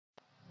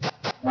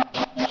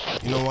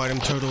know why them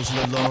turtles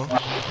live long?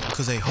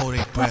 Cause they hold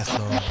their breath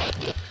long.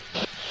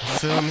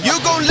 Feel me? You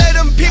gon' let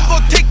them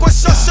people take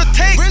what's yours to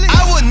take. Really?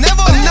 I would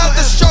never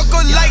another struggle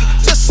like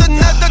just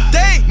another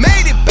day.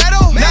 Made it better.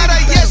 Now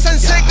that yes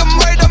and say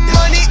where the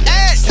money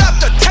at.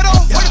 Stop the tattle.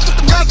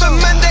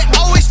 Government they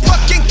always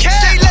fucking care.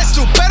 Say let's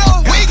do better.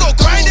 We go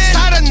grind it.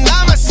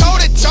 살아남아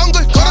서울의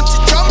정글 걸었지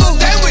전부.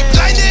 Then we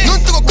blinded. 눈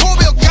뜨고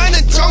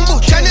고백하는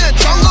정부. 잔인한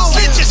정부.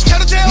 Snitches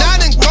켜도돼요.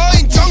 나는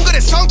거인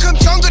정글의 성큼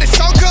정글의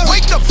성큼.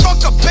 Wake the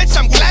fuck up bitch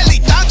I'm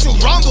gladly down to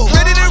rumble.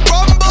 Ready to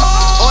rumble.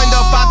 On the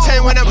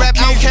 510 when I rap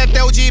I don't care.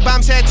 때우지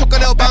밤새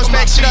툭가노 bounce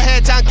back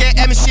싫어해 장깨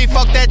MC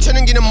fuck that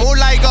천연기는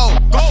몰라 이거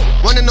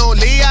One and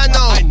only I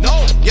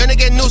know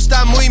연예계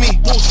뉴스타 무의미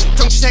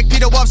정치색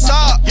필요 없어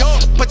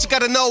But you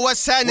gotta know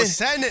what's happening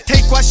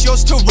Take what's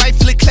yours to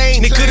rightfully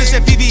claim 네 그릇에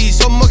BB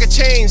손목에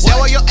chains Now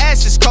all your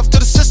ass is cuffed to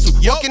the system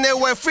Walking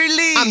everywhere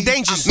freely I'm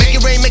dangerous Make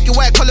it rain make it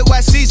wet call it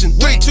wet season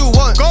 3, 2,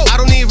 1 go I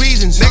don't need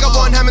reasons 내가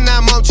원하면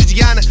난 멈추지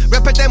않아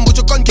랩할 땐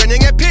무조건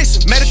겨냥의 필수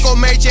Medical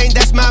Mary Jane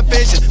that's my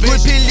vision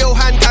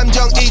불필요한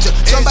감정 이전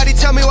Somebody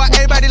tell me why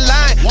everybody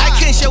lying I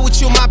can't share with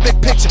you my big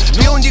picture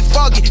비온지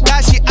foggy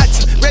다시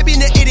아침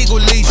랩이는 일이고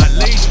leisure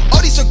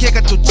어디서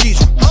걔가 또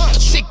지져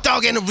Sick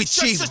dog and a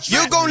retriever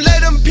You gon'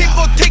 let them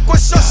people take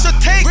what's yours to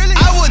take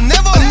I would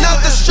never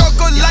another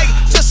struggle like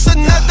just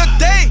another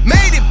day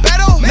Made it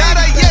better Now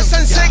that yes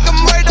and say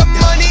where the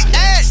money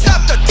at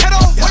Stop the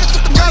tattle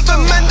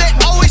Government they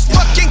always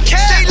fucking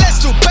care Say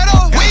let's do better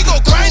We go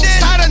grind it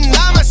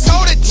살아남아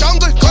서울의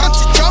정글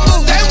걸었지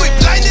전부 Then we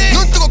blinded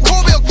눈 뜨고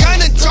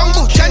고백하는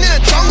정부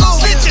잔인한 정부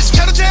Snitches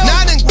켜도돼요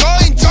나는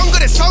거인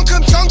정글의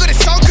성큼 정글의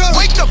성큼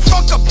Wake the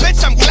fuck up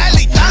bitch I'm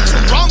gladly down to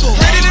rumble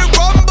Ready to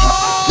rumble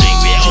링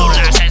위에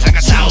올라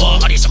세상과 싸워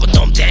어리석은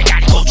놈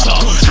대가리 고쳐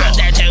한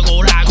대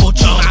들고 라고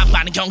쳐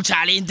아빠는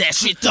경찰인데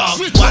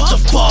sweetdog What the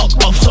fuck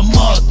없어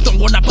뭐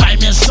똥고나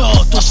빨면서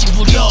도시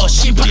부려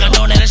심부려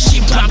너네는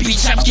심판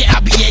비참게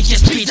아비에게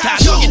스피타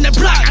여긴 내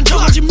블락 안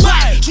통하지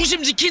말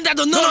중심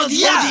지킨다던 넌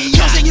어디야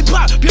평생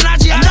힙합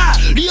변하지 않아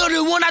리얼을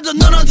원하던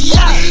넌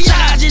어디야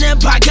사라지는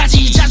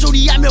바가지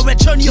잔소리하며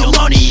외쳐 니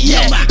어머니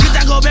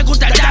그딴 거 뱉고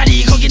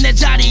딸딸이 거긴 내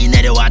자리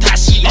내려와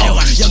다시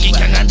여긴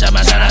강한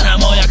자만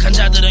살아남아 약한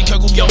자들은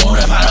결국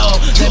영혼을 바로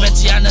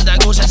내뱉지